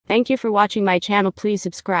Thank you for watching my channel. Please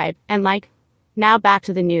subscribe and like. Now back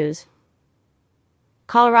to the news.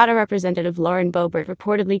 Colorado Representative Lauren Boebert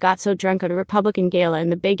reportedly got so drunk at a Republican gala in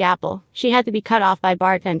the Big Apple, she had to be cut off by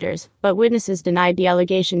bartenders, but witnesses denied the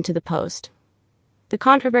allegation to the Post. The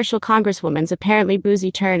controversial congresswoman's apparently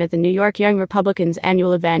boozy turn at the New York Young Republicans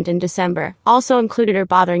annual event in December also included her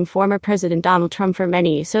bothering former President Donald Trump for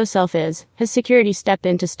many selfies. His security stepped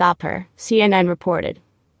in to stop her, CNN reported.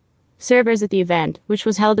 Servers at the event, which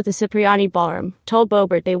was held at the Cipriani ballroom, told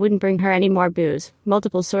Boebert they wouldn't bring her any more booze,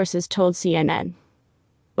 multiple sources told CNN.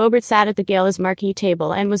 Boebert sat at the gala's marquee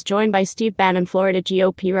table and was joined by Steve Bannon, Florida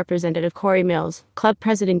GOP Representative Corey Mills, Club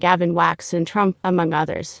President Gavin Wax and Trump, among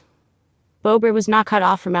others. Boebert was not cut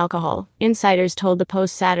off from alcohol, insiders told the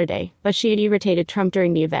Post Saturday, but she had irritated Trump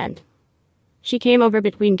during the event. She came over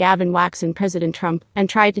between Gavin Wax and President Trump and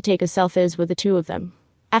tried to take a selfies with the two of them.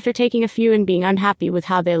 After taking a few and being unhappy with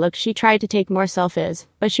how they looked, she tried to take more selfies,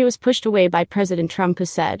 but she was pushed away by President Trump, who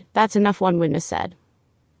said, "That's enough," one witness said.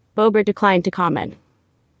 Boebert declined to comment.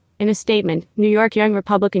 In a statement, New York Young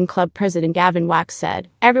Republican Club President Gavin Wax said,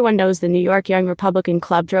 "Everyone knows the New York Young Republican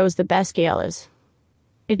Club throws the best galas.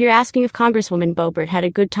 If you're asking if Congresswoman Boebert had a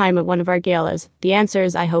good time at one of our galas, the answer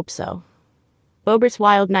is I hope so." Boebert's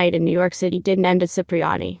wild night in New York City didn't end at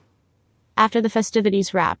Cipriani. After the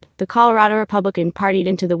festivities wrapped, the Colorado Republican partied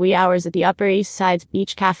into the wee hours at the Upper East Side's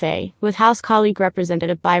Beach Cafe, with House colleague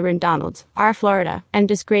Representative Byron Donalds, R. Florida, and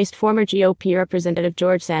disgraced former GOP Representative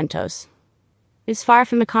George Santos. Is far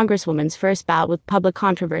from the Congresswoman's first bout with public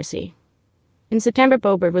controversy. In September,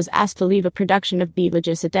 Boebert was asked to leave a production of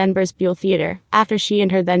Beetlejuice at Denver's Buell Theater, after she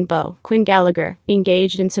and her then beau, Quinn Gallagher,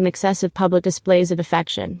 engaged in some excessive public displays of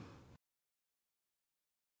affection.